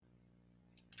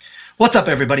What's up,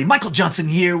 everybody? Michael Johnson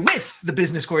here with the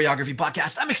Business Choreography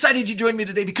Podcast. I'm excited you joined me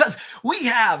today because we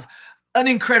have an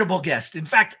incredible guest. In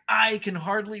fact, I can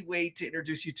hardly wait to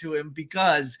introduce you to him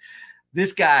because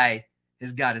this guy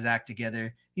has got his act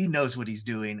together. He knows what he's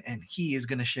doing, and he is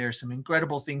going to share some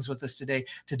incredible things with us today.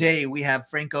 Today, we have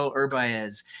Franco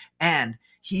Urbaez, and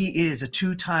he is a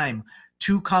two-time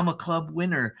Two Comma Club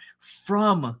winner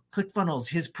from ClickFunnels.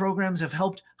 His programs have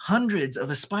helped hundreds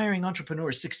of aspiring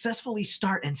entrepreneurs successfully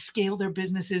start and scale their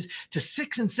businesses to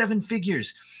 6 and 7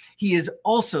 figures. He is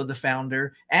also the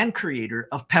founder and creator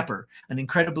of Pepper, an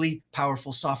incredibly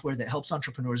powerful software that helps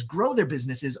entrepreneurs grow their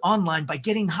businesses online by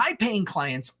getting high-paying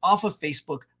clients off of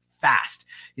Facebook fast.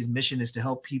 His mission is to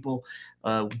help people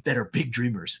that are big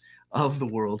dreamers of the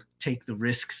world take the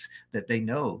risks that they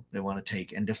know they want to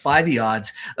take and defy the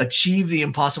odds, achieve the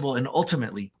impossible, and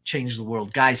ultimately change the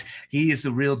world. Guys, he is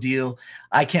the real deal.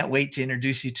 I can't wait to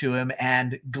introduce you to him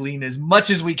and glean as much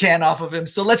as we can off of him.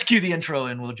 So let's cue the intro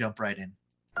and we'll jump right in.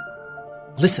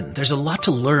 Listen, there's a lot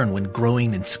to learn when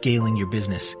growing and scaling your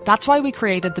business. That's why we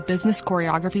created the Business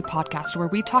Choreography Podcast, where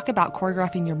we talk about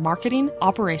choreographing your marketing,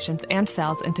 operations, and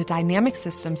sales into dynamic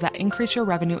systems that increase your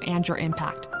revenue and your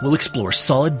impact. We'll explore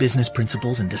solid business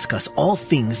principles and discuss all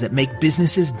things that make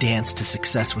businesses dance to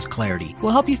success with clarity.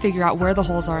 We'll help you figure out where the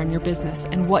holes are in your business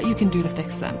and what you can do to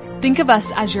fix them. Think of us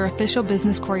as your official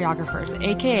business choreographers,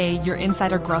 aka your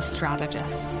insider growth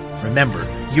strategists. Remember,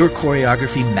 your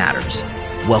choreography matters.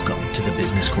 Welcome to the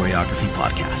Business Choreography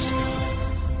Podcast.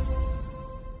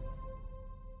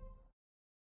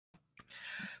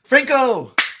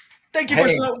 Franco, thank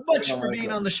you so much for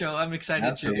being on the show. I'm excited.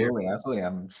 Absolutely.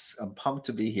 I'm pumped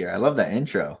to be here. I love that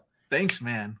intro. Thanks,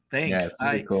 man. Thanks. Yeah, it's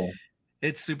really cool.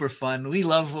 It's super fun. We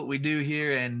love what we do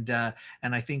here, and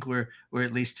I think we're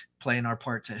at least playing our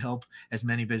part to help as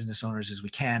many business owners as we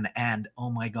can. And oh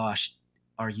my gosh,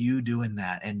 are you doing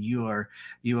that? And you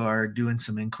are doing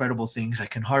some incredible things. I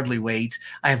can hardly wait.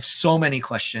 I have so many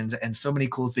questions and so many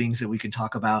cool things that we can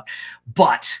talk about.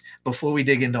 But before we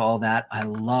dig into all that, I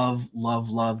love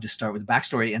to start with the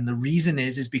backstory. And the reason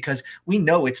is because we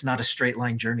know it's not a straight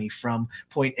line journey from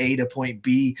point A to point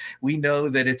B. We know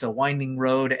that it's a winding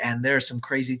road and there are some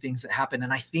crazy things that happen.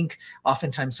 And I think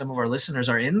oftentimes some of our listeners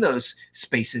are in those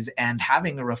spaces and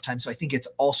having a rough time. So I think it's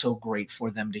also great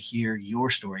for them to hear your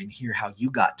story and hear how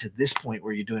you got to this point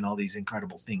where you're doing all these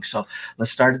incredible things. So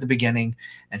let's start at the beginning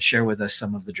and share with us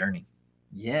some of the journey.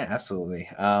 Yeah, absolutely.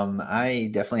 I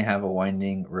definitely have a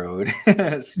winding road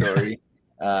story.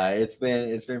 It's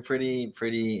been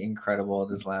pretty incredible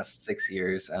this last 6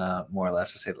 years, more or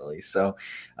less, to say the least. So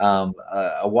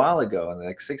a while ago,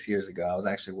 like 6 years ago, I was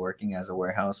actually working as a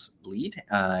warehouse lead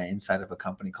inside of a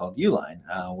company called Uline,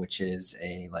 which is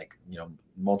a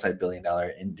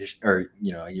multi-billion-dollar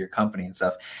a year company and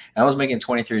stuff. And I was making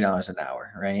 $23 an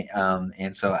hour, right?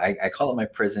 And so I call it my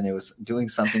prison. It was doing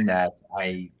something that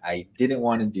I didn't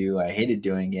want to do. I hated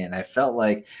doing it, and I felt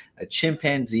like a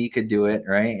chimpanzee could do it,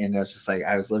 right? And it was just like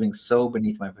I was living so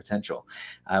beneath my potential.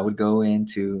 I would go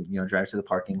into drive to the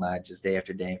parking lot just day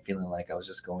after day, feeling like I was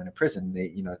just going to prison.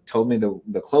 They told me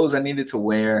the clothes I needed to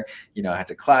wear. I had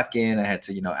to clock in. I had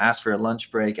to ask for a lunch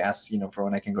break, ask for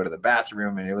when I can go to the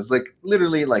bathroom, and it was like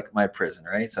literally like my prison,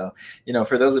 right? So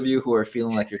for those of you who are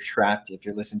feeling like you're trapped, if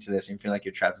you're listening to this and you feel like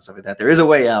you're trapped and stuff like that, there is a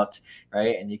way out,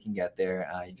 right? And you can get there.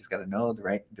 You just got to know the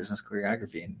right business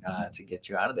choreography to get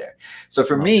you out of there. So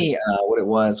for me, what it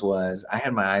was I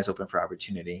had my eyes open for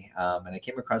opportunity, and I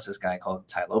came across this guy called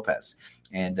Ty Lopez.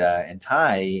 And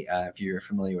Ty, if you're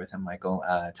familiar with him, Michael,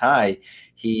 Ty,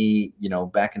 he,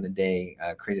 back in the day,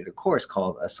 created a course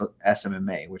called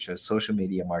SMMA, which was Social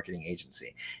Media Marketing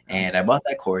Agency. And I bought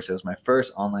that course. It was my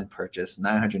first online purchase,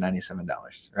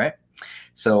 $997, right?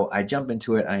 So I jump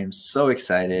into it. I am so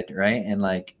excited, right? And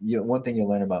one thing you'll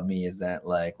learn about me is that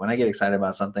when I get excited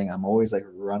about something, I'm always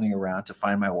running around to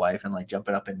find my wife and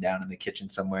jumping up and down in the kitchen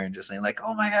somewhere and just saying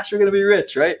oh my gosh, we're gonna be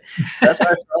rich, right? So that's how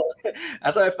I felt.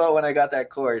 That's how I felt when I got that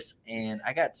course, and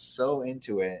I got so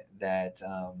into it that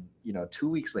 2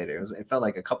 weeks later, it felt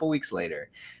like a couple weeks later,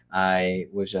 I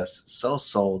was just so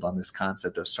sold on this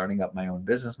concept of starting up my own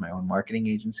business, my own marketing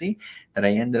agency, that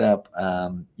I ended up,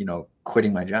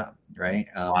 quitting my job. Right.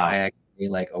 Wow. I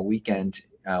actually a weekend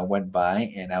went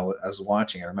by and I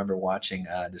remember watching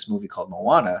this movie called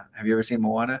Moana. Have you ever seen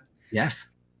Moana? Yes.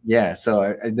 Yeah,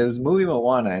 so there was a movie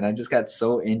Moana, and I just got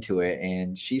so into it.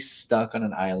 And she's stuck on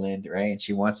an island, right? And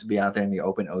she wants to be out there in the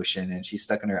open ocean, and she's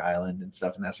stuck on her island and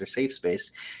stuff, and that's her safe space.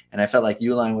 And I felt like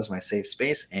Uline was my safe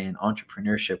space, and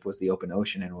entrepreneurship was the open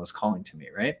ocean, and was calling to me,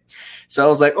 right? So I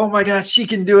was like, oh my God, she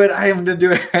can do it. I am to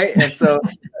do it, right? And so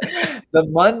the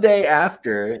Monday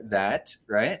after that,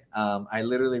 right, I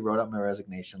literally wrote up my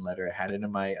resignation letter. I had it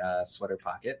in my sweater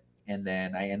pocket. And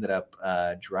then I ended up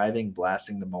driving,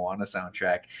 blasting the Moana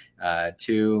soundtrack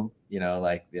to,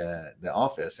 like the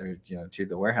office, or, to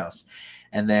the warehouse.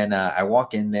 And then I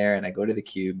walk in there and I go to the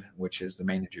cube, which is the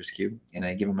manager's cube, and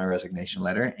I give him my resignation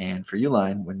letter. And for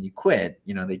Uline, when you quit,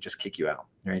 they just kick you out,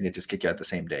 right? They just kick you out the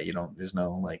same day. There's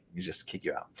no, you just kick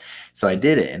you out. So I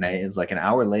did it. And it's like an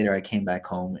hour later, I came back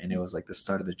home, and it was like the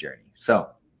start of the journey. So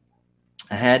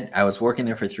I was working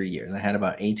there for 3 years. I had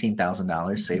about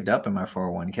 $18,000 saved up in my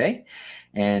 401k.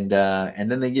 And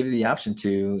then they give you the option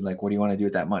to, like, what do you want to do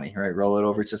with that money, right? Roll it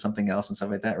over to something else and stuff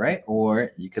like that, right?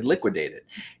 Or you could liquidate it.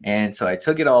 And so I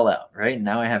took it all out, right?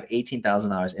 Now I have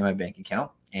 $18,000 in my bank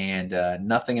account, and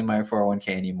nothing in my 401k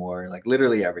anymore, like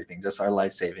literally everything, just our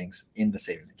life savings in the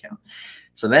savings account.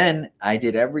 So then I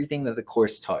did everything that the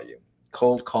course taught you.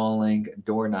 Cold calling,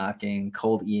 door knocking,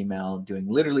 cold email, doing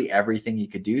literally everything you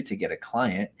could do to get a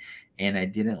client. And I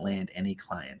didn't land any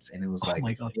clients. And it was like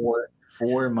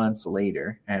 4 months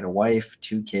later, I had a wife,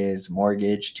 2 kids,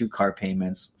 mortgage, 2 car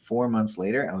payments. 4 months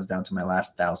later, I was down to my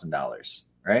last $1,000,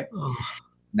 right?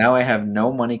 Now I have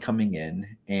no money coming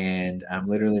in, and I'm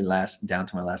literally down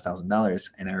to my last $1,000.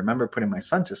 And I remember putting my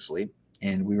son to sleep,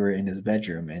 and we were in his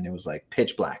bedroom, and it was like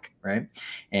pitch black, right?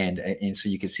 And so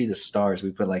you could see the stars.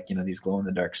 We put these glow in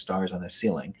the dark stars on the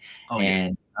ceiling.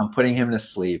 And I'm putting him to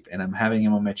sleep, and I'm having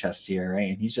him on my chest here, right?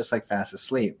 And he's just like fast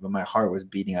asleep, but my heart was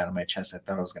beating out of my chest. I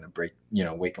thought I was going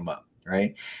to wake him up,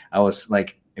 right? I was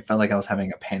like, it felt like I was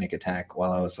having a panic attack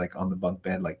while I was like on the bunk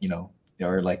bed,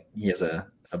 or like he has a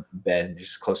bed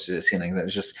just close to the ceiling. I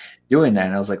was just doing that,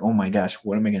 and I was like, oh my gosh,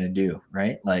 what am I going to do,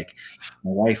 right? Like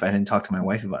my wife, I didn't talk to my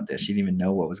wife about this. She didn't even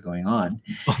know what was going on.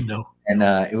 Oh no. And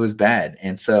it was bad.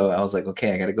 And so I was like,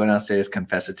 okay, I got to go downstairs,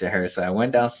 confess it to her. So I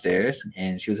went downstairs,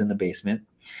 and she was in the basement,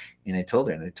 and I told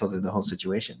her the whole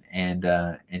situation. And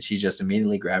she just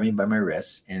immediately grabbed me by my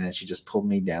wrists, and then she just pulled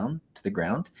me down to the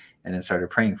ground, and then started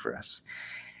praying for us.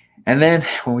 And then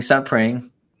when we stopped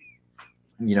praying,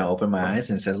 opened my eyes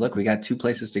and said, look, we got 2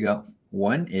 places to go.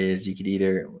 One is you could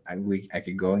either, I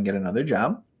could go and get another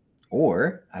job,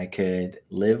 or I could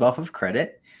live off of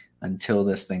credit until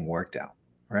this thing worked out,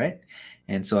 right?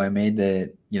 And so I made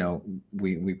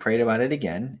we prayed about it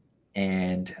again.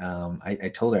 And I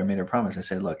told her, I made her a promise. I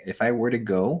said, look, if I were to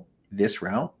go this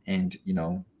route and,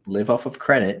 live off of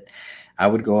credit, I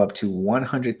would go up to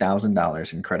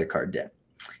 $100,000 in credit card debt.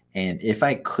 And if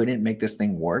I couldn't make this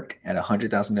thing work at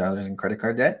 $100,000 in credit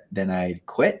card debt, then I'd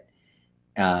quit,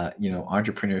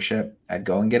 entrepreneurship. I'd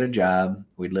go and get a job.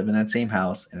 We'd live in that same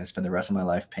house, and I'd spend the rest of my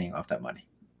life paying off that money.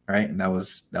 Right. And that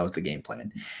was the game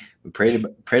plan. We prayed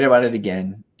about it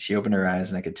again. She opened her eyes,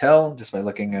 and I could tell just by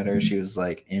looking at her, she was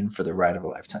like in for the ride of a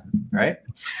lifetime. Right.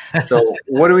 So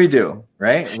what do we do?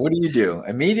 Right. What do you do?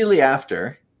 Immediately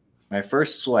after my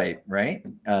first swipe, right,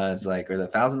 is like, or the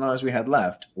 $1,000 we had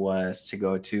left was to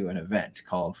go to an event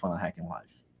called Funnel Hacking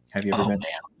Live. Have you ever been?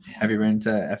 Have you been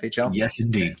to FHL? Yes,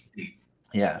 indeed.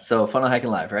 Yeah. So Funnel Hacking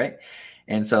Live, right?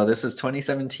 And so this was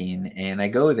 2017, and I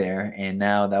go there, and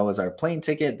now that was our plane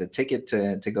ticket, the ticket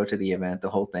to go to the event, the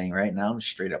whole thing. Right now, I'm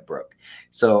straight up broke.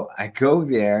 So I go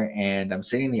there, and I'm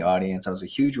sitting in the audience. I was a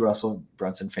huge Russell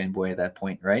Brunson fanboy at that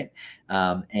point, right?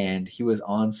 And he was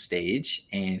on stage,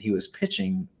 and he was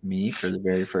pitching me for the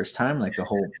very first time, like the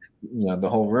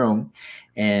whole room.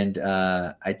 And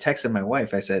I texted my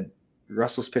wife. I said,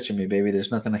 Russell's pitching me, baby.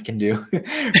 There's nothing I can do.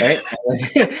 Right.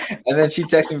 And then she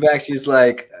texted me back. She's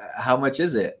like, how much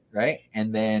is it? Right.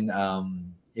 And then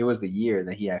it was the year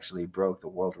that he actually broke the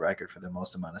world record for the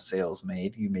most amount of sales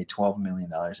made. He made $12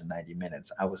 million in 90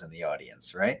 minutes. I was in the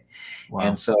audience. Right. Wow.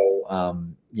 And so,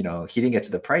 he didn't get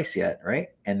to the price yet. Right.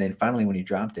 And then finally, when he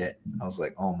dropped it, I was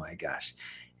like, oh my gosh.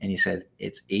 And he said,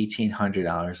 it's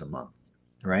 $1,800 a month.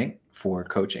 Right. For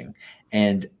coaching.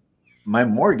 And my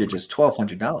mortgage is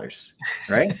 $1,200,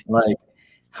 right? Like,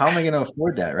 how am I going to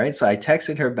afford that, right? So I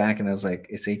texted her back, and I was like,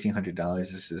 it's $1,800.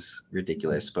 This is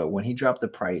ridiculous. But when he dropped the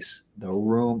price, the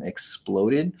room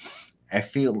exploded. I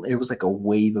feel it was like a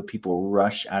wave of people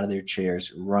rush out of their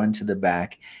chairs, run to the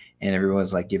back, and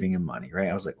everyone's like giving him money, right?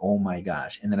 I was like, oh my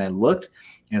gosh. And then I looked,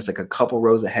 and it's like a couple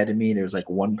rows ahead of me. There's like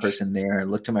one person there. I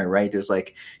looked to my right. There's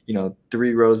like,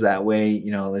 3 rows that way.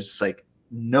 There's just like,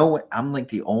 no, I'm like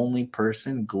the only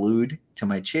person glued to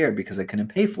my chair because I couldn't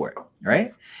pay for it.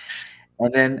 Right.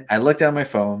 And then I looked down my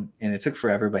phone and it took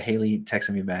forever, but Haley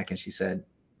texted me back and she said,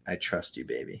 I trust you,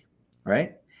 baby.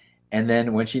 Right. And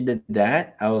then when she did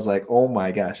that, I was like, oh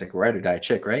my gosh, like ride or die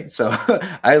chick, right? So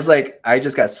I was like, I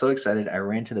just got so excited. I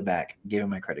ran to the back, gave him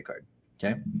my credit card.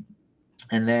 Okay.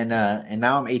 And then and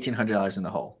now I'm $1,800 in the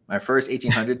hole. My first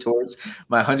 $1,800 towards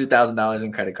my $100,000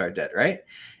 in credit card debt, right?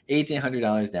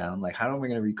 $1,800 down. I'm like, how am I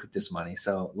going to recoup this money?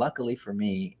 So luckily for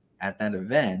me, at that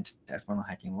event at Funnel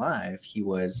Hacking Live, he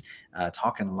was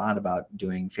talking a lot about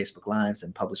doing Facebook Lives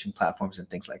and publishing platforms and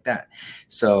things like that.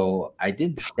 So I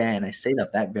did that, and I stayed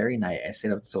up that very night. I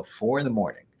stayed up until 4 a.m.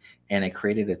 and I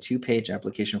created a 2-page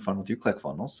application funnel through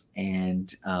ClickFunnels.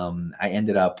 And I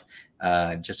ended up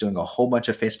just doing a whole bunch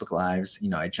of Facebook Lives.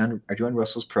 You know, I joined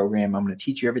Russell's program. I'm going to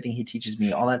teach you everything he teaches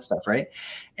me, all that stuff, right?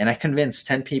 And I convinced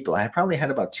 10 people. I probably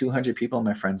had about 200 people on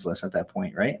my friends list at that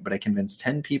point, right? But I convinced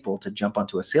 10 people to jump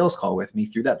onto a sales call with me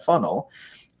through that funnel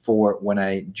for when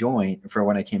I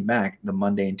came back the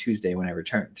Monday and Tuesday when I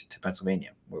returned to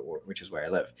Pennsylvania, which is where I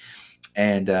live.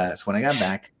 And so when I got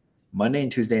back, Monday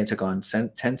and Tuesday, I took on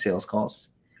 10 sales calls.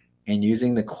 And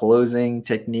using the closing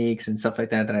techniques and stuff like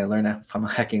that I learned at Funnel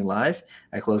Hacking Live,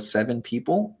 I closed 7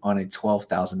 people on a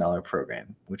 $12,000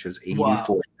 program, which was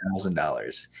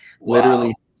 $84,000. Wow.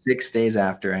 Literally 6 days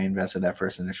after I invested that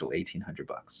first initial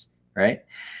 $1,800, right?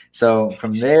 So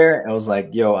from there, I was like,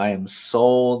 yo, I am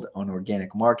sold on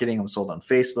organic marketing. I'm sold on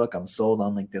Facebook. I'm sold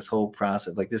on like this whole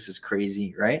process. Like, this is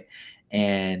crazy, right?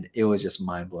 And it was just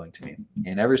mind blowing to me.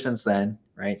 And ever since then,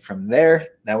 right, from there,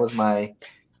 that was my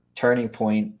turning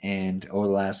point. And over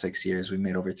the last 6 years, we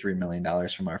made over $3 million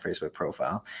from our Facebook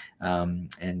profile. Yeah,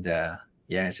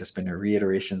 it's just been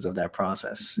reiterations of that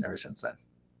process ever since then.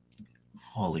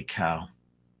 Holy cow.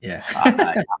 Yeah.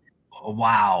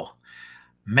 Wow,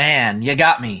 man, you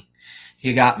got me.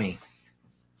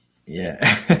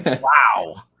 Yeah.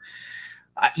 Wow.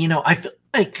 I feel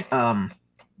like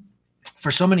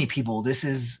for so many people, this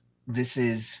is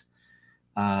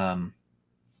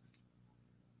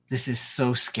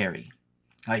so scary.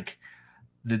 Like,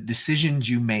 the decisions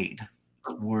you made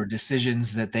were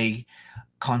decisions that they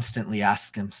constantly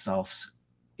ask themselves,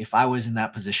 if I was in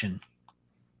that position,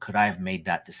 could I have made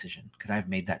that decision? Could I have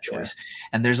made that choice? Yeah.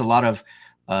 And there's a lot of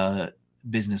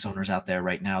business owners out there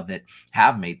right now that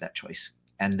have made that choice,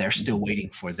 and they're still waiting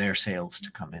for their sales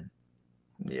to come in.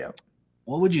 Yeah.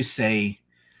 What would you say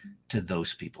to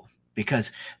those people?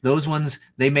 Because those ones,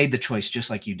 they made the choice just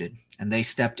like you did, and they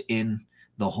stepped in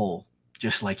the hole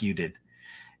just like you did.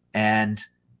 And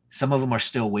some of them are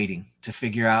still waiting to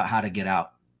figure out how to get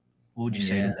out. What would you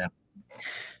say to them?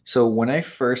 So when I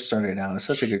first started out, it's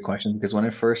such a good question, because when I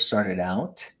first started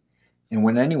out, and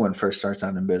when anyone first starts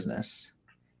out in business,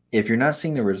 if you're not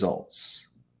seeing the results,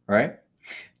 right,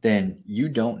 then you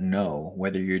don't know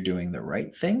whether you're doing the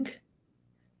right thing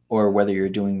or whether you're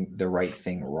doing the right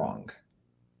thing wrong,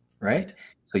 right?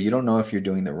 So you don't know if you're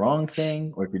doing the wrong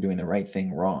thing or if you're doing the right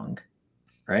thing wrong,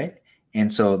 right?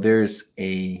 And so there's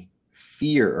a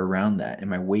fear around that.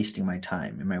 Am I wasting my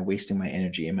time? Am I wasting my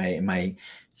energy? Am I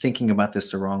thinking about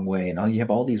this the wrong way? And you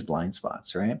have all these blind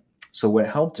spots, right? So what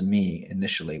helped me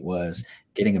initially was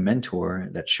getting a mentor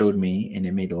that showed me, and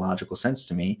it made logical sense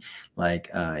to me. Like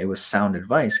it was sound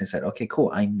advice. I said, okay,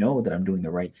 cool. I know that I'm doing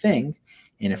the right thing.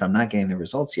 And if I'm not getting the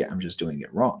results yet, I'm just doing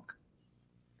it wrong.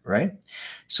 Right.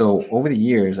 So over the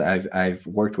years, I've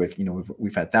worked with,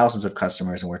 we've had thousands of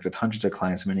customers and worked with hundreds of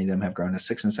clients. Many of them have grown to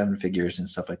 6 and 7 figures and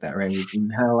stuff like that. Right.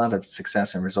 We've had a lot of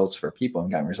success and results for people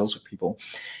and gotten results with people.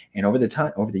 And over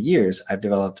the years, I've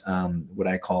developed what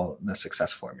I call the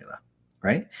success formula.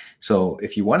 Right. So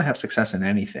if you want to have success in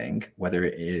anything, whether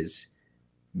it is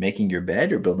making your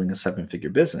bed or building a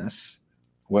 7-figure business,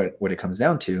 what it comes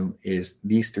down to is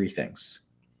these 3 things: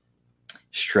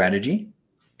 strategy.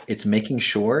 It's making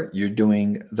sure you're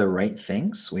doing the right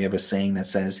things. We have a saying that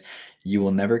says, you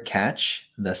will never catch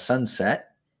the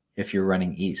sunset if you're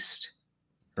running east,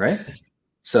 right?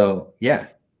 So yeah,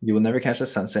 you will never catch the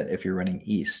sunset if you're running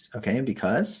east, okay?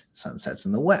 Because sunset's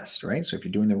in the west, right? So if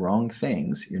you're doing the wrong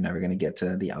things, you're never going to get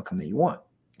to the outcome that you want,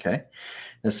 okay?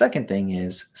 The second thing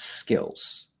is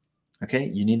skills, okay?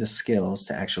 You need the skills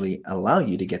to actually allow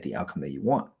you to get the outcome that you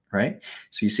want, right?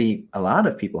 So you see, a lot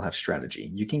of people have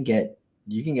strategy. You can get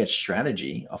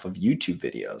strategy off of YouTube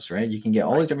videos, right? You can get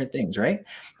all these different things, right?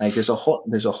 Like there's a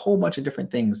whole bunch of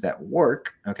different things that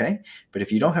work, okay? But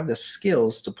if you don't have the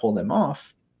skills to pull them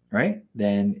off, right,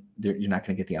 then you're not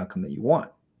going to get the outcome that you want,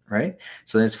 right?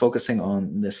 So then it's focusing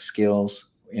on the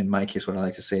skills. In my case, what I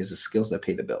like to say is the skills that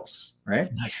pay the bills,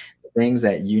 right? Nice. Things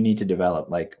that you need to develop,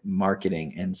 like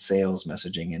marketing and sales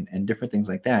messaging and different things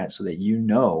like that, so that you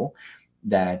know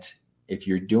that if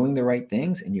you're doing the right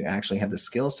things and you actually have the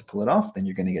skills to pull it off, then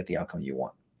you're going to get the outcome you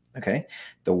want. Okay.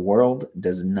 The world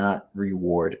does not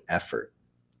reward effort.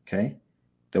 Okay.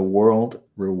 The world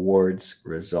rewards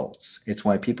results. It's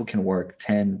why people can work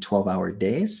 10, 12-hour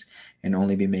days and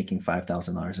only be making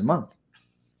 $5,000 a month.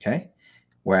 Okay.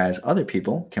 Whereas other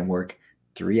people can work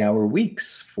 3-hour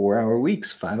weeks, 4-hour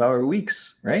weeks, 5-hour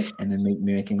weeks, right? And then be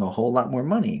making a whole lot more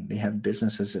money. They have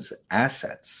businesses as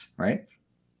assets, right?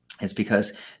 It's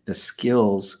because the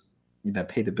skills that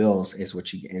pay the bills is what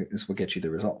gets you the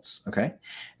results. Okay.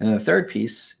 And then the third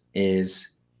piece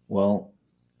is, well,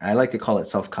 I like to call it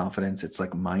self-confidence. It's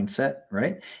like mindset,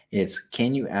 right? It's,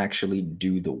 can you actually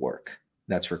do the work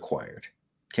that's required?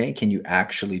 Okay. Can you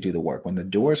actually do the work? When the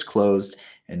door is closed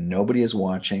and nobody is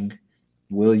watching,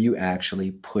 will you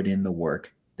actually put in the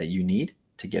work that you need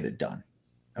to get it done?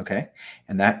 Okay.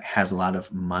 And that has a lot of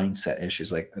mindset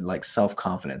issues, like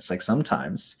self-confidence. Like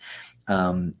sometimes,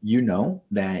 you know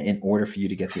that in order for you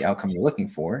to get the outcome you're looking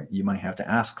for, you might have to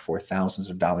ask for thousands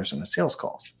of dollars on a sales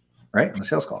call, right? On a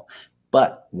sales call.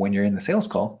 But when you're in the sales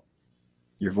call,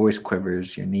 your voice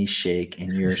quivers, your knees shake,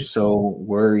 and you're so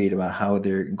worried about how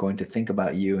they're going to think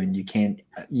about you, and you can't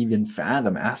even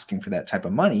fathom asking for that type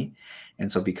of money.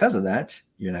 And so because of that,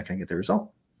 you're not going to get the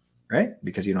result, right?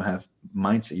 Because you don't have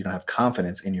mindset, you don't have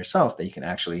confidence in yourself that you can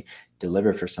actually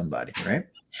deliver for somebody, right?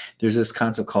 There's this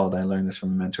concept called, I learned this from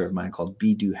a mentor of mine, called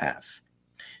be, do, have.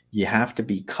 You have to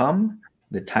become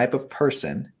the type of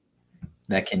person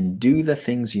that can do the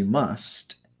things you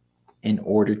must in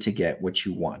order to get what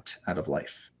you want out of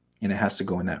life. And it has to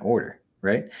go in that order,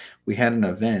 right? We had an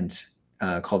event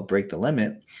called Break the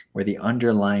Limit, where the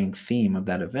underlying theme of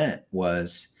that event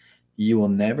was, you will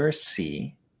never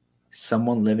see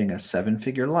someone living a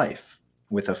 7-figure life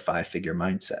with a 5-figure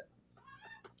mindset,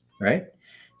 right?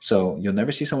 So you'll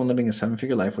never see someone living a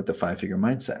 7-figure life with a 5-figure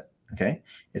mindset. Okay.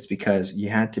 It's because you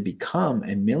had to become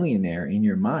a millionaire in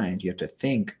your mind. You have to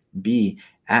think, be,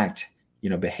 act,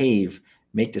 behave,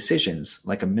 make decisions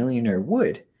like a millionaire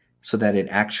would, so that it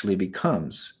actually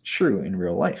becomes true in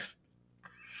real life.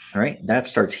 All right. That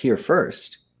starts here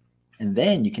first. And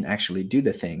then you can actually do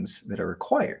the things that are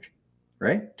required,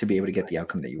 right, to be able to get the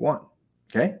outcome that you want.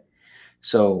 Okay.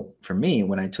 So for me,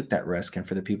 when I took that risk, and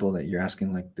for the people that you're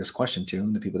asking like this question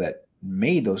to, the people that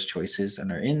made those choices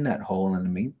and are in that hole,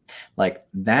 and like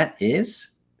that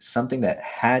is something that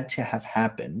had to have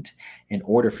happened in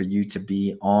order for you to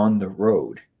be on the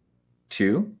road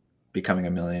to becoming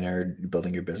a millionaire,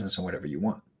 building your business and whatever you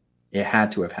want. It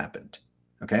had to have happened.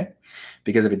 Okay.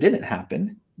 Because if it didn't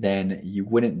happen, then you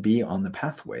wouldn't be on the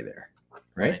pathway there,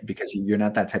 right? Because you're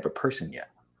not that type of person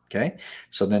yet. Okay.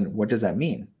 So then what does that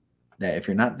mean? That if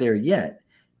you're not there yet,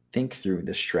 think through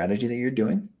the strategy that you're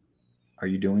doing. Are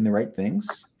you doing the right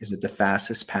things? Is it the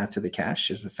fastest path to the cash?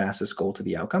 Is the fastest goal to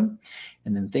the outcome?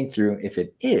 And then think through, if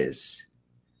it is,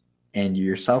 and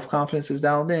your self-confidence is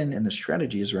dialed in and the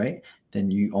strategy is right, then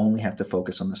you only have to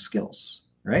focus on the skills,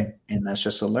 right? And that's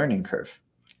just a learning curve.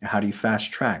 How do you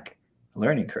fast track a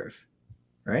learning curve,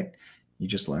 right? You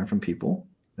just learn from people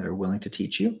that are willing to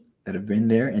teach you, that have been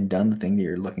there and done the thing that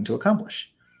you're looking to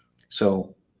accomplish.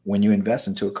 So when you invest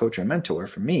into a coach or mentor,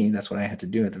 for me, that's what I had to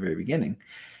do at the very beginning.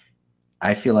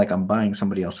 I feel like I'm buying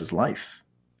somebody else's life.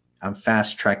 I'm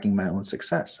fast tracking my own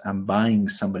success. I'm buying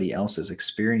somebody else's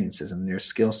experiences and their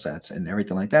skill sets and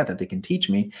everything like that they can teach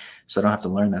me, so I don't have to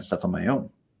learn that stuff on my own.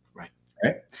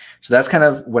 Right. So that's kind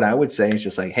of what I would say, is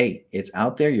just like, hey, it's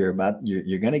out there. You're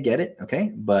going to get it.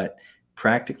 Okay. But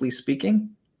practically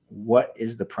speaking, what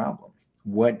is the problem?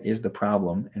 What is the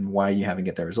problem and why you haven't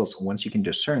get the results? Once you can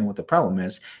discern what the problem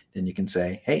is, then you can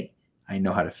say, hey, I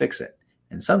know how to fix it.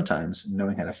 And sometimes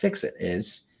knowing how to fix it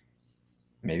is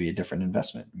maybe a different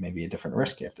investment, maybe a different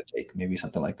risk you have to take, maybe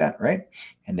something like that, right?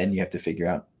 And then you have to figure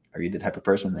out, are you the type of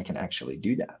person that can actually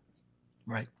do that?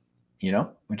 Right.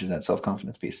 Which is that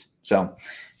self-confidence piece. So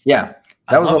yeah,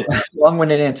 that was a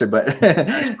long-winded answer, but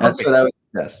that's what I would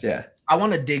suggest. Yeah. I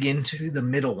want to dig into the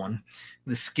middle one,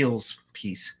 the skills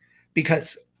piece,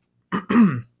 because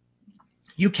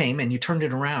you came and you turned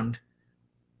it around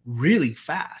really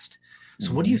fast.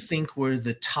 So what do you think were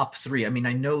the top 3? I mean,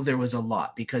 I know there was a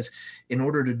lot, because in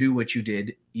order to do what you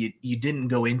did, you didn't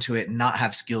go into it and not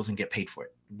have skills and get paid for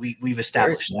it. We've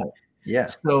established that. Yeah.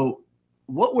 So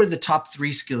what were the top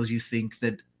 3 skills you think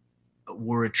that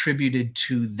were attributed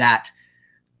to that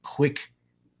quick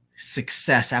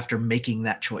success after making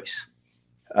that choice?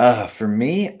 For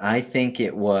me, I think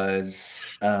it was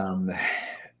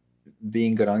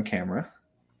being good on camera.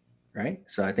 Right.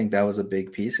 So I think that was a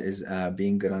big piece, is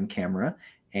being good on camera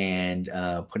and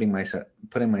putting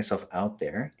myself out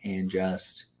there and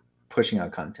just pushing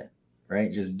out content.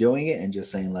 right? Just doing it and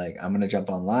just saying like, I'm going to jump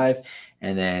on live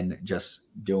and then just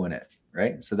doing it,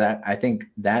 right? So that I think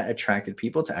that attracted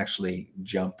people to actually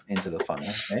jump into the funnel.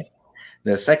 Okay.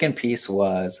 The second piece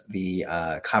was the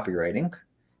copywriting,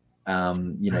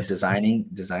 Nice. designing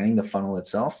the funnel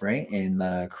itself, right?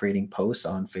 And creating posts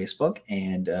on Facebook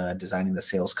and designing the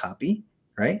sales copy,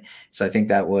 right? So I think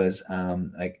that was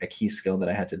a key skill that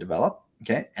I had to develop.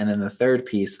 Okay. And then the third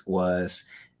piece was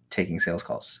taking sales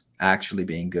calls, actually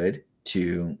being good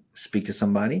to speak to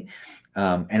somebody.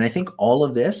 And I think all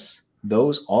of those,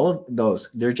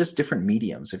 they're just different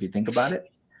mediums. If you think about it,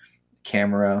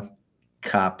 camera,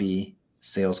 copy,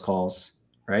 sales calls,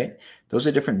 right? Those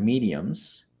are different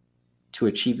mediums to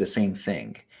achieve the same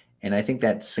thing. And I think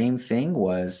that same thing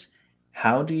was,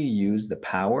 how do you use the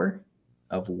power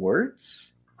of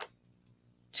words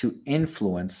to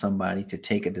influence somebody to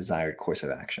take a desired course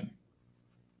of action?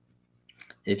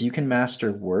 If you can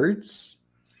master words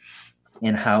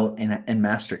and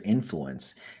master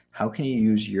influence, how can you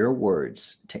use your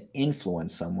words to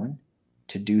influence someone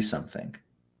to do something?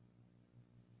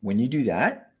 When you do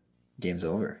that, game's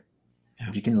over. Yeah.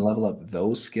 If you can level up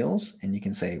those skills and you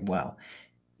can say, wow,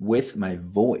 with my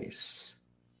voice,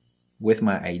 with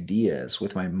my ideas,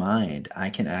 with my mind, I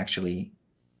can actually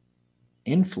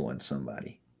influence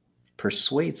somebody,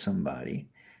 persuade somebody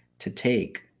to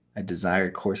take a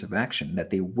desired course of action that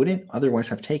they wouldn't otherwise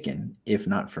have taken if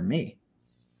not for me.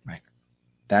 Right.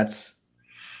 That's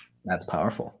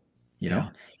powerful, you know?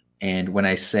 And when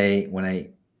I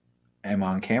am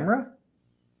on camera,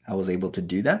 I was able to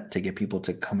do that to get people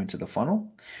to come into the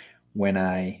funnel. When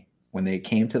they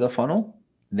came to the funnel,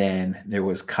 then there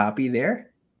was copy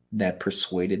there that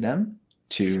persuaded them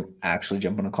to actually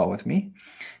jump on a call with me.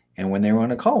 And when they were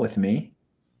on a call with me,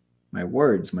 my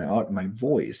words, my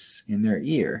voice in their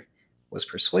ear was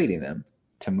persuading them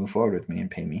to move forward with me and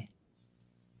pay me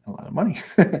a lot of money.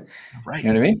 Right.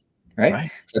 You know what I mean?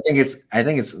 Right. So I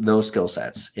think it's those skill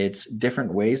sets. It's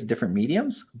different ways, different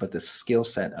mediums, but the skill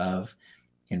set of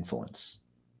influence.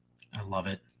 I love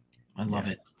it. I love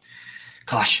it.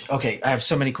 Gosh. Okay. I have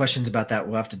so many questions about that.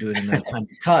 We'll have to do it another time,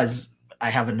 because I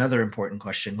have another important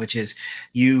question, which is,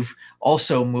 you've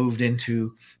also moved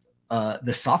into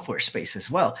the software space as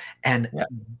well. And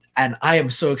I am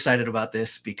so excited about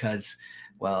this because,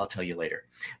 well, I'll tell you later.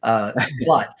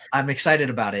 But I'm excited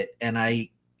about it. And I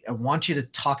want you to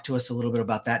talk to us a little bit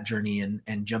about that journey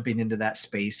and jumping into that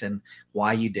space and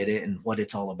why you did it and what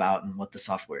it's all about and what the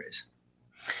software is.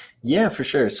 Yeah, for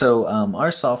sure. So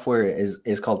our software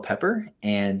is called Pepper,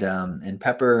 and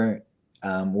Pepper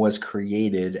was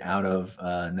created out of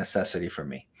necessity for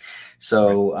me.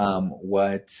 So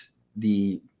what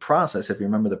the process, if you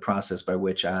remember the process by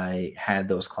which I had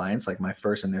those clients, like my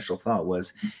first initial thought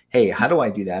was, hey, how do I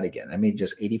do that again? I made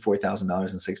just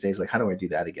 $84,000 in 6 days. Like, how do I do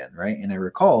that again? Right. And I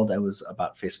recalled I was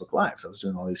about Facebook Lives. I was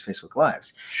doing all these Facebook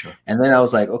Lives. Sure. And then I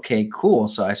was like, okay, cool.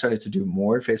 So I started to do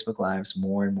more Facebook Lives,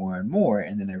 more and more and more.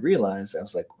 And then I realized, I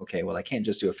was like, okay, well, I can't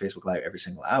just do a Facebook Live every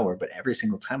single hour, but every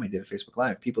single time I did a Facebook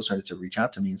Live, people started to reach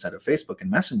out to me inside of Facebook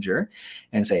and Messenger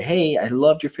and say, hey, I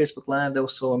loved your Facebook Live. That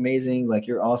was so amazing. Like,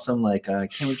 you're awesome. Like,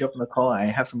 can we jump on a call? I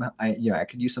have some, I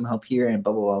could use some help here and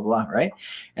blah, blah, blah, blah. Right.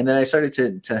 And then I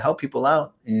started to help people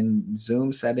out in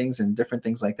Zoom settings and different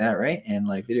things like that. Right. And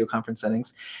like video conference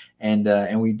settings.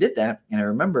 And we did that. And I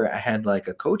remember I had like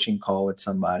a coaching call with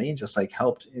somebody and just like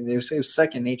helped. It was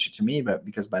second nature to me, but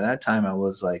because by that time I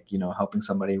was like, helping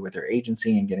somebody with their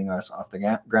agency and getting us off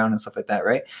the ground and stuff like that.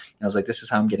 Right. And I was like, this is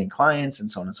how I'm getting clients and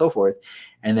so on and so forth.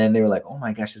 And then they were like, oh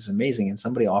my gosh, this is amazing. And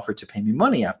somebody offered to pay me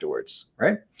money afterwards.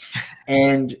 Right.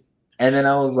 And then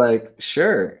I was like,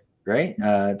 sure. Right.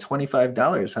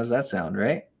 $25. How's that sound?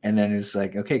 Right. And then it's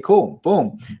like, okay, cool.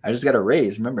 Boom. I just got a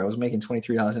raise. Remember, I was making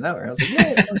 $23 an hour. I was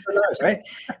like, yeah, $25, right.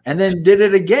 And then did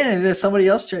it again. And then somebody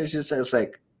else charged just it's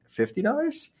like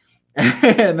 $50.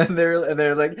 And then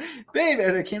they're like, babe,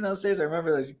 and I came downstairs. I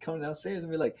remember like coming downstairs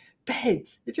and be like, babe,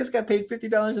 it just got paid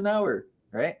 $50 an hour.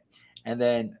 Right. And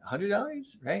then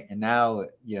 $100. Right. And now,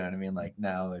 you know what I mean? Like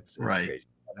now it's right. Crazy.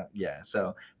 Yeah.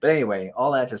 So, but anyway,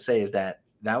 all that to say is that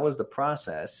was the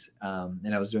process.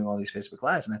 And I was doing all these Facebook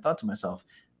Lives and I thought to myself,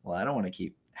 well, I don't want to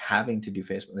keep having to do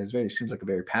Facebook. It seems like a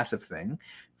very passive thing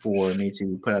for me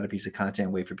to put out a piece of content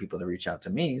and wait for people to reach out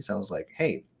to me. So I was like,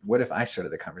 hey, what if I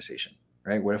started the conversation,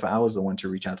 right? What if I was the one to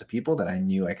reach out to people that I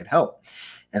knew I could help?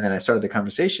 And then I started the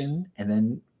conversation, and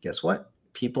then guess what?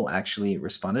 People actually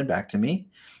responded back to me,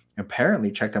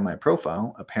 apparently checked out my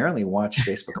profile, apparently watched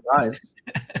Facebook Lives.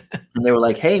 And they were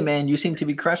like, hey, man, you seem to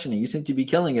be crushing it. You seem to be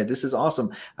killing it. This is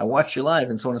awesome. I watched your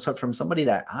live and so on and so forth, from somebody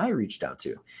that I reached out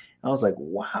to. I was like,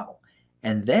 wow.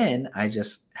 And then I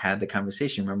just had the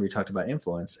conversation. Remember, we talked about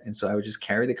influence. And so I would just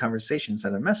carry the conversation,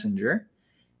 send a messenger.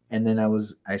 And then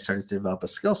I started to develop a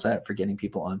skill set for getting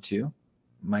people onto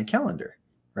my calendar.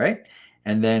 Right.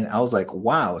 And then I was like,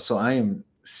 wow. So I am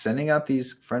sending out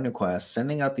these friend requests,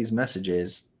 sending out these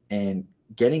messages, and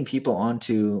getting people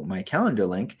onto my calendar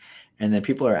link. And then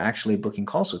people are actually booking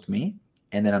calls with me.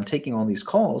 And then I'm taking all these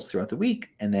calls throughout the week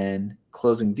and then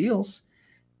closing deals.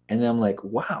 And then I'm like,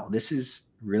 wow, this is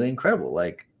really incredible.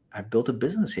 Like, I built a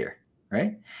business here.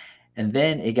 Right. And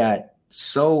then it got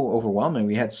so overwhelming.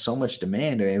 We had so much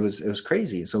demand. It was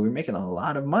crazy. So we were making a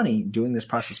lot of money doing this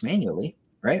process manually.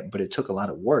 Right. But it took a lot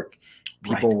of work.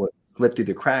 People would slip through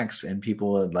the cracks, and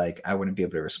people would I wouldn't be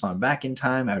able to respond back in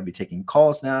time. I would be taking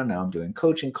calls now. Now I'm doing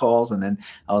coaching calls. And then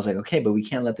I was like, okay, but we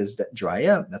can't let this dry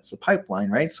up. That's the pipeline,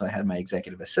 right? So I had my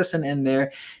executive assistant in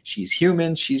there. She's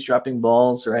human. She's dropping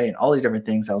balls, right? And all these different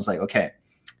things. I was like, okay,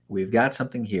 we've got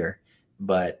something here,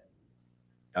 but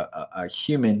a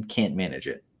human can't manage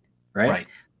it, right?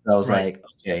 So I was like,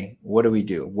 okay, what do we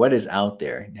do? What is out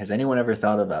there? Has anyone ever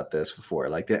thought about this before?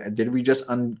 Like, did we just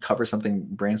uncover something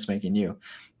brand spanking new?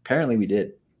 Apparently we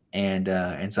did. And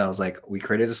so I was like, we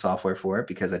created a software for it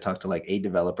because I talked to like 8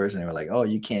 developers, and they were like, oh,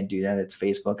 you can't do that. It's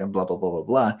Facebook and blah, blah, blah, blah,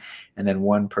 blah. And then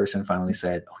one person finally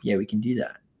said, oh yeah, we can do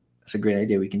that. That's a great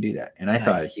idea. We can do that. And I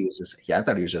thought he was just,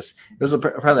 it was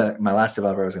probably my last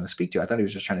developer I was going to speak to. I thought he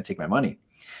was just trying to take my money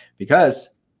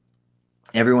because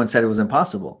everyone said it was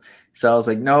impossible. So I was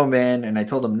like, no, man. And I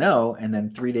told him no. And then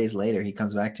 3 days later, he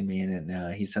comes back to me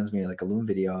and he sends me like a Loom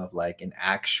video of like an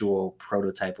actual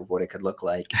prototype of what it could look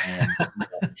like. And,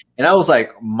 and I was like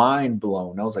mind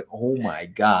blown. I was like, oh my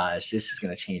gosh, this is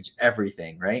going to change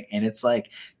everything. Right. And it's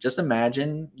like, just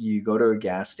imagine you go to a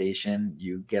gas station,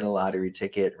 you get a lottery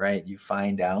ticket, right? You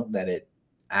find out that it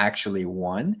actually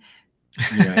won.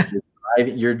 You know,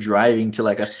 you're driving to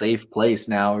like a safe place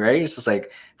now, right? It's just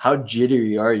like, how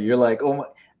jittery are you? You're like, oh my.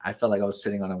 I felt like I was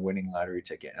sitting on a winning lottery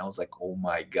ticket, and I was like, oh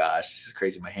my gosh, this is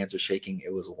crazy. My hands are shaking.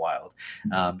 It was wild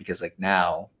because like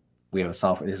now we have a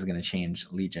software. This is going to change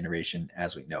lead generation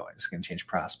as we know it. It's going to change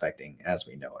prospecting as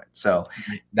we know it. So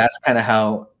that's kind of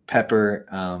how Pepper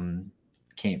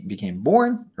became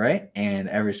born, right? And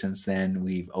ever since then,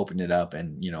 we've opened it up,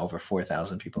 and over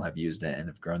 4,000 people have used it and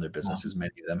have grown their businesses. Wow.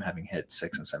 Many of them having hit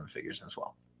 6 and 7 figures as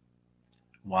well.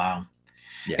 Wow,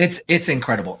 yeah, it's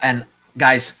incredible. And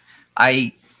guys,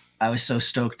 I was so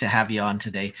stoked to have you on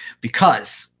today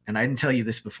because, and I didn't tell you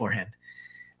this beforehand,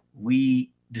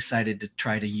 we decided to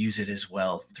try to use it as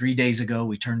well. 3 days ago,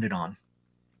 we turned it on,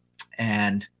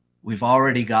 and we've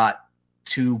already got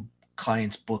 2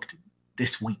 clients booked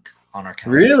this week on our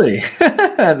calendar. Really?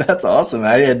 That's awesome.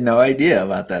 I had no idea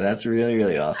about that. That's really,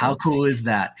 really awesome. How cool is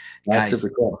that? That's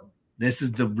super cool. This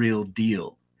is the real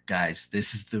deal, guys.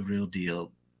 This is the real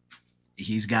deal.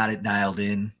 He's got it dialed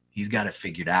in. He's got it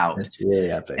figured out. It's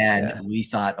really epic. And we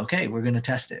thought, okay, we're going to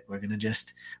test it. We're going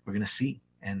to see.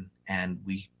 And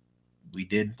we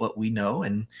did what we know.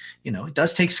 And, it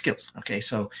does take skills. Okay.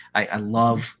 So I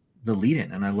love the lead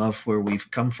in, and I love where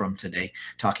we've come from today,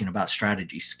 talking about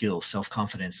strategy, skills,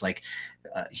 self-confidence. Like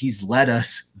he's led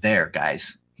us there,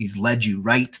 guys. He's led you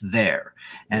right there.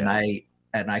 And I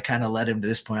kind of led him to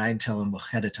this point. I didn't tell him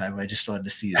ahead of time. I just wanted to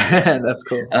see it. That's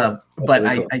cool. But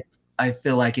really cool. I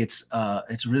feel like it's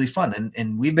really fun.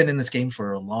 And we've been in this game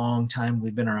for a long time.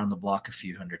 We've been around the block a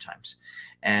few hundred times.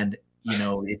 And,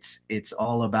 it's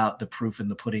all about the proof in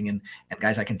the pudding. And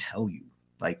guys, I can tell you,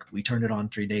 like, we turned it on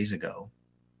 3 days ago,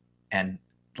 and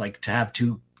like to have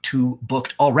two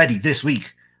booked already this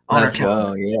week on our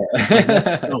calendar.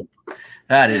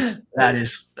 That's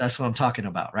what I'm talking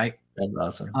about. Right. That's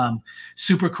awesome.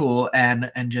 Super cool. And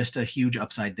just a huge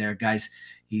upside there, guys.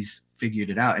 He's figured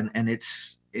it out, and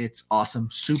it's awesome.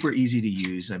 Super easy to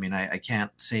use. I mean, I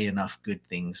can't say enough good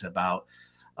things about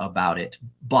it,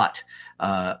 but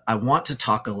I want to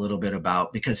talk a little bit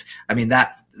about, because I mean,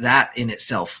 that in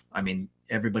itself, I mean,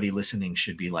 everybody listening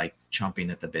should be like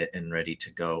chomping at the bit and ready to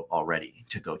go already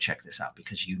to go check this out,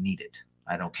 because you need it.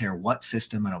 I don't care what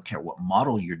system, I don't care what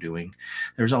model you're doing.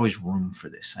 There's always room for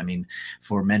this. I mean,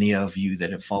 for many of you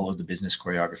that have followed the Business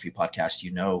Choreography podcast,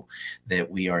 you know that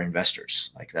we are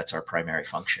investors. Like, that's our primary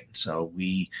function. So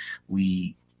we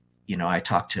I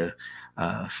talked to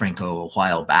Franco a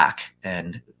while back,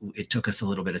 and it took us a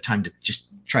little bit of time to just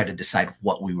try to decide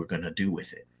what we were going to do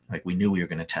with it. Like, we knew we were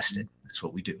going to test it. That's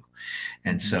what we do.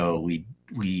 And so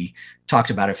we talked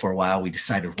about it for a while. We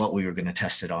decided what we were going to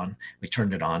test it on. We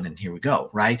turned it on, and here we go.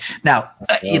 Right now,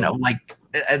 like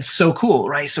It's so cool,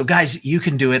 right? So guys, you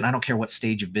can do it. And I don't care what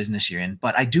stage of business you're in,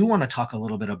 but I do want to talk a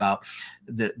little bit about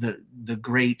the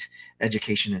great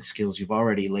education and skills. You've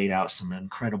already laid out some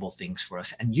incredible things for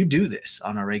us, and you do this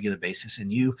on a regular basis,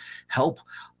 and you help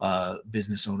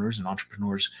business owners and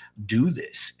entrepreneurs do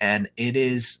this, and it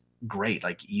is great.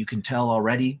 Like, you can tell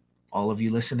already, all of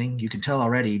you listening, you can tell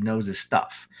already knows his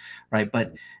stuff, right?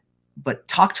 But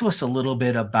talk to us a little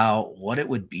bit about what it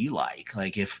would be like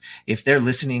if they're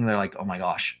listening, they're like, oh my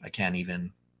gosh, I can't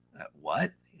even,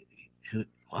 what?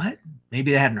 What?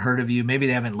 Maybe they hadn't heard of you. Maybe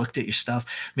they haven't looked at your stuff.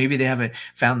 Maybe they haven't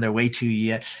found their way to you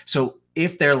yet. So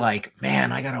if they're like,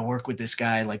 man, I got to work with this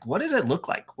guy, like, what does it look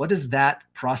like? What does that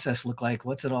process look like?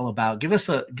 What's it all about? Give us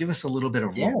a little bit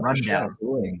of a rundown.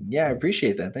 Sure, yeah, I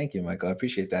appreciate that. Thank you, Michael. I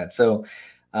appreciate that. So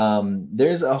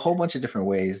there's a whole bunch of different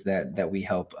ways that we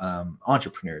help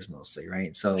entrepreneurs mostly,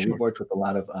 right? So Sure. we've worked with a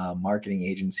lot of marketing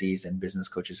agencies and business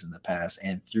coaches in the past,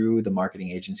 and through the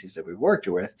marketing agencies that we've worked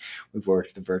with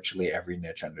virtually every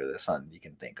niche under the sun you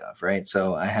can think of, right?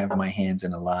 So I have my hands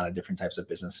in a lot of different types of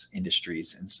business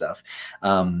industries and stuff.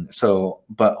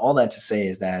 But all that to say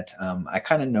is that I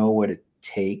kind of know what it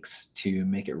takes to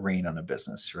make it rain on a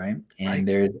business, right? And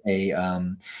there's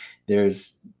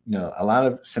a lot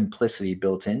of simplicity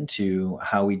built into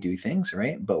how we do things,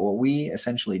 right? But what we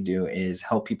essentially do is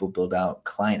help people build out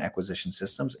client acquisition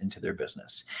systems into their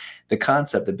business.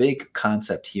 The big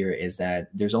concept here is that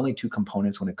there's only two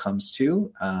components when it comes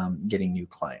to getting new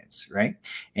clients, right?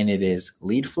 And it is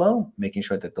lead flow, making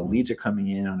sure that the leads are coming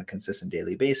in on a consistent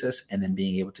daily basis, and then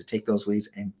being able to take those leads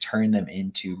and turn them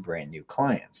into brand new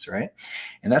clients, right?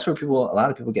 And that's where a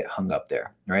lot of people get hung up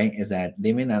there, right? Is that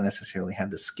they may not necessarily have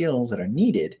the skills that are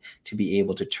needed to be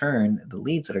able to turn the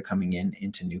leads that are coming in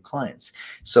into new clients.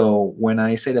 So when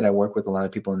I say that I work with a lot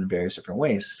of people in various different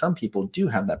ways, some people do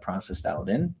have that process dialed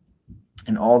in,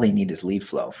 and all they need is lead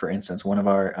flow. For instance, one of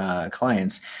our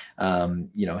clients,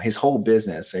 his whole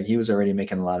business, he was already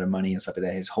making a lot of money and stuff like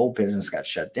that. His whole business got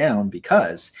shut down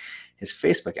because his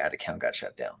Facebook ad account got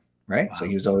shut down. Right. Wow. So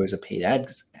he was always a paid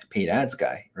ads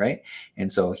guy. Right.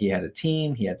 And so he had a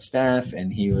team, he had staff,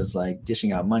 and he was like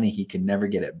dishing out money. He could never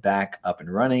get it back up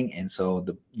and running. And so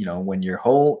when your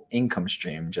whole income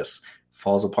stream just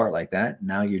falls apart like that,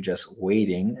 now you're just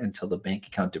waiting until the bank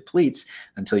account depletes,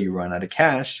 until you run out of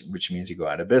cash, which means you go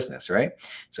out of business, right?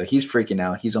 So he's freaking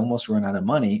out. He's almost run out of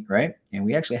money, right? And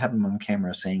we actually have him on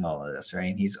camera saying all of this, right?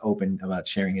 And he's open about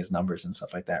sharing his numbers and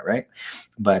stuff like that, right?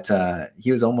 But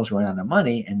he was almost run out of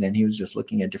money, and then he was just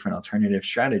looking at different alternative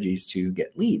strategies to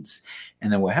get leads.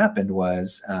 And then what happened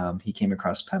was he came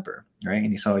across Pepper, right?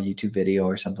 And he saw a YouTube video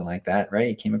or something like that, right?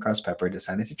 He came across Pepper,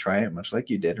 decided to try it, much like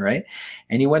you did, right?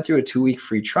 And he went through a 2-week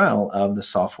free trial of the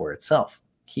software itself.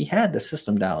 He had the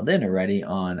system dialed in already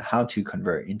on how to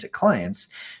convert into clients,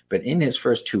 but in his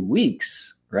first 2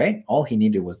 weeks, right, all he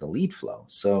needed was the lead flow.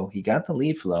 So he got the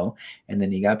lead flow, and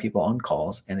then he got people on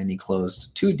calls, and then he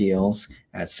closed 2 deals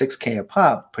at $6,000 a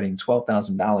pop, putting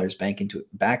 $12,000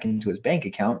 back into his bank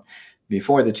account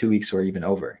before the 2 weeks were even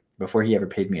over, before he ever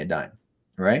paid me a dime.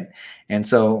 Right. And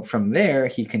so from there,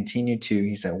 he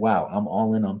said, wow, I'm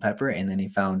all in on Pepper. And then he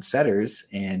found setters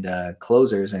and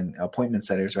closers and appointment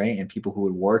setters, right? And people who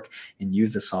would work and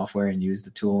use the software and use the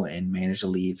tool and manage the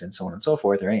leads and so on and so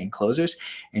forth, right? And closers.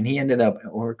 And he ended up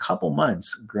over a couple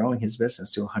months growing his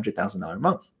business to $100,000 a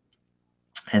month.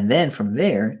 And then from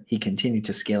there, he continued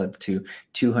to scale it to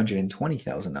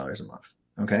 $220,000 a month.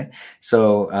 Okay.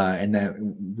 So, and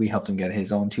then we helped him get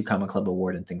his own 2 Comma Club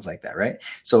award and things like that. Right.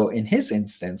 So in his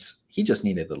instance, he just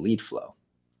needed the lead flow,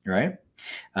 right?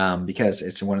 Because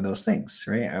it's one of those things,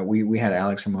 right? We had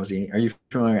Alex Hormozi. Are you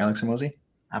familiar with Alex Hormozi?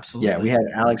 Absolutely. Yeah. We had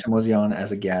Alex Hormozi on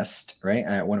as a guest, right,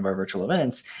 at one of our virtual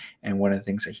events. And one of the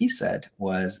things that he said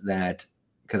was that,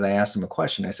 because I asked him a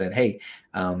question, I said, hey,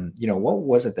 what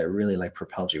was it that really like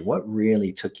propelled you? What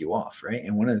really took you off? Right.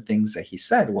 And one of the things that he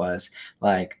said was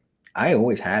like, I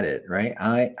always had it, right?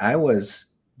 I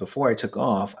was, before I took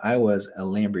off, I was a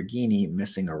Lamborghini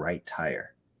missing a right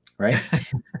tire, right?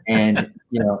 And,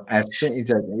 as soon as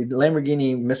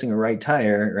Lamborghini missing a right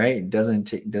tire, right,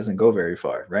 doesn't go very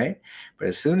far, right? But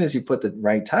as soon as you put the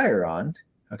right tire on,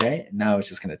 okay, now it's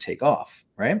just going to take off,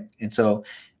 right? And so,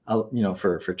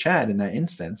 for Chad in that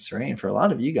instance, right, and for a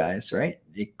lot of you guys, right,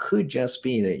 it could just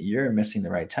be that you're missing the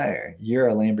right tire. You're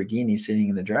a Lamborghini sitting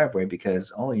in the driveway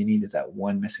because all you need is that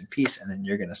one missing piece, and then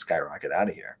you're going to skyrocket out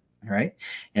of here, right?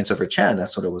 And so for Chad,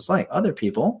 that's what it was like. Other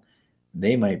people,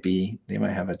 they might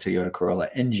have a Toyota Corolla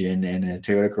engine and a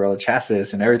Toyota Corolla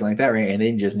chassis and everything like that, right? And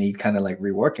they just need kind of like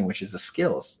reworking, which is the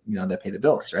skills, that pay the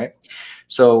bills, right?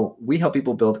 So we help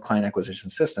people build client acquisition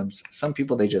systems. Some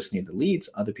people, they just need the leads.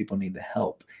 Other people need the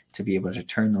help to be able to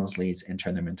turn those leads and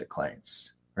turn them into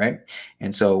clients, right?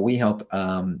 And so we help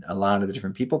a lot of the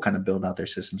different people kind of build out their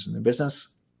systems in their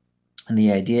business. And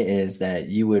the idea is that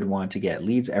you would want to get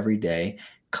leads every day,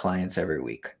 clients every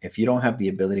week. If you don't have the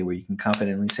ability where you can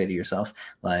confidently say to yourself,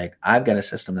 like, I've got a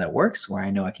system that works where I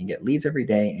know I can get leads every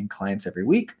day and clients every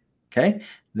week, okay,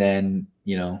 then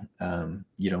you don't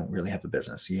really have a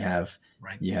business. You have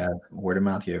word of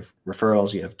mouth, you have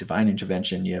referrals, you have divine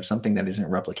intervention, you have something that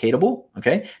isn't replicatable,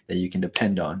 okay, that you can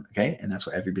depend on, okay, and that's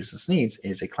what every business needs,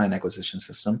 is a client acquisition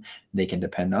system they can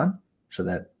depend on, so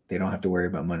that they don't have to worry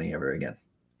about money ever again.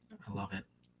 I love it.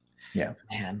 Yeah,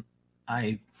 man.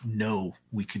 I know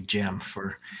we could jam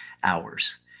for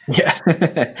hours. Yeah,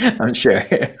 I'm sure.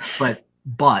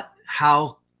 But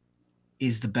how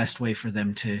is the best way for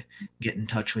them to get in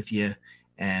touch with you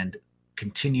and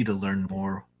continue to learn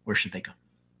more? Where should they go?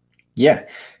 Yeah.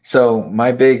 So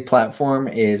my big platform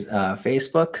is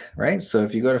Facebook, right? So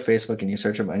if you go to Facebook and you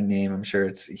search up my name, I'm sure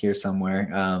it's here somewhere.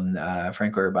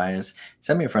 Franco Urbaez,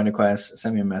 send me a friend request,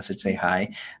 send me a message, say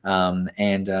hi.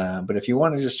 But if you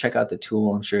want to just check out the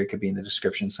tool, I'm sure it could be in the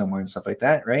description somewhere and stuff like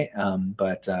that, right?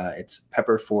 But it's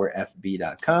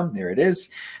pepper4fb.com. There it is.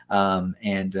 And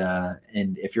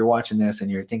if you're watching this and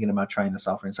you're thinking about trying the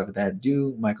software and stuff like that,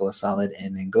 do Michael a solid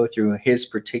and then go through his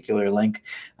particular link,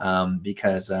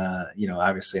 because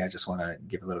obviously I just want to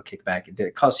give a little kickback.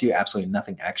 It costs you absolutely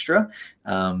nothing extra,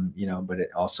 but it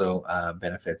also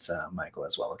benefits Michael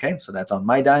as well. Okay. So that's on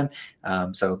my dime.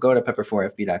 So go to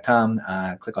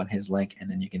pepper4fb.com, click on his link, and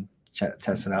then you can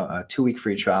test it out, a 2-week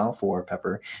free trial for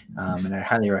Pepper. And I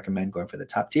highly recommend going for the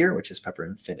top tier, which is Pepper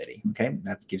Infinity. Okay.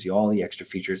 That gives you all the extra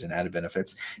features and added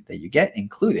benefits that you get,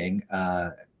 including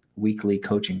weekly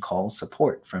coaching call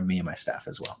support from me and my staff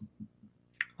as well.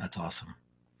 That's awesome.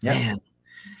 Yeah. Man,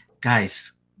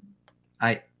 guys,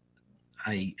 I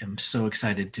am so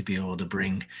excited to be able to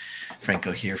bring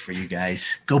Franco here for you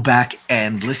guys. Go back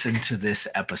and listen to this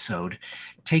episode.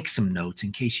 Take some notes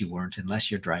in case you weren't,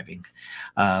 unless you're driving.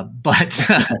 But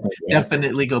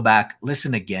definitely go back,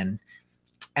 listen again,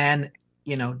 and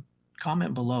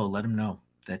comment below. Let them know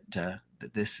that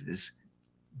this is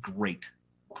great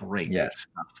yes.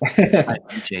 stuff. I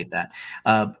appreciate that.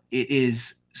 It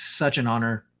is such an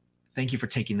honor. Thank you for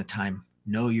taking the time.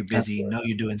 Know you're busy. Absolutely. Know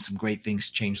you're doing some great things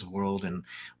to change the world, and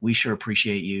we sure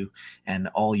appreciate you and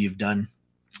all you've done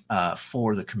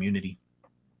for the community.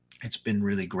 It's been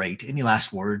really great. Any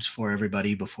last words for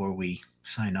everybody before we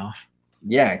sign off?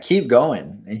 Yeah, keep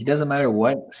going. It doesn't matter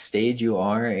what stage you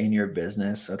are in your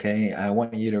business, okay? I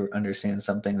want you to understand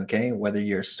something, okay? Whether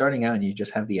you're starting out and you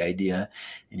just have the idea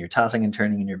and you're tossing and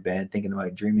turning in your bed, thinking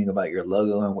about dreaming about your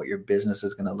logo and what your business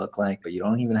is going to look like, but you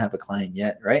don't even have a client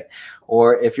yet, right?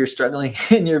 Or if you're struggling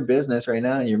in your business right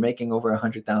now and you're making over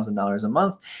 $100,000 a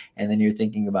month, and then you're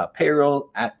thinking about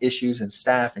payroll issues and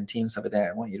staff and teams, stuff like that,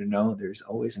 I want you to know there's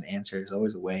always an answer. There's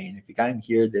always a way. And if you've gotten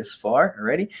here this far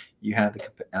already, you have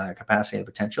the capacity and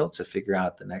potential to figure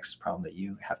out the next problem that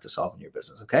you have to solve in your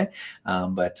business. Okay.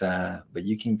 But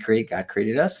you can create, God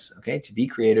created us, okay, to be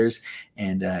creators,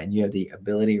 and you have the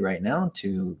ability right now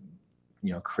to,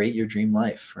 create your dream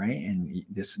life, right? And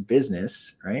this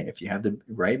business, right? If you have the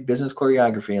right business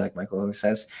choreography, like Michael always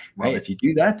says, right? If you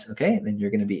do that, okay, then you're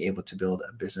going to be able to build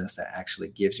a business that actually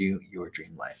gives you your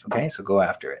dream life. Okay. So go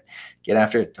after it, get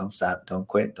after it. Don't stop. Don't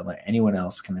quit. Don't let anyone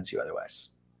else convince you otherwise.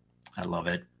 I love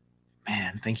it.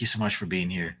 Man, thank you so much for being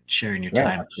here, sharing your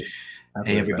time.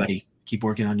 Absolutely. Hey, everybody, keep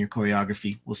working on your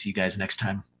choreography. We'll see you guys next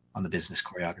time on the Business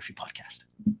Choreography Podcast.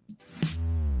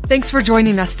 Thanks for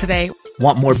joining us today.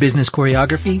 Want more business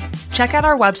choreography? Check out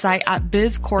our website at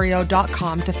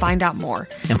bizchoreo.com to find out more.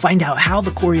 And find out how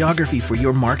the choreography for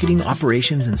your marketing,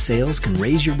 operations, and sales can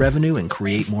raise your revenue and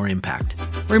create more impact.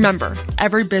 Remember,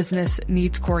 every business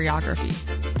needs choreography.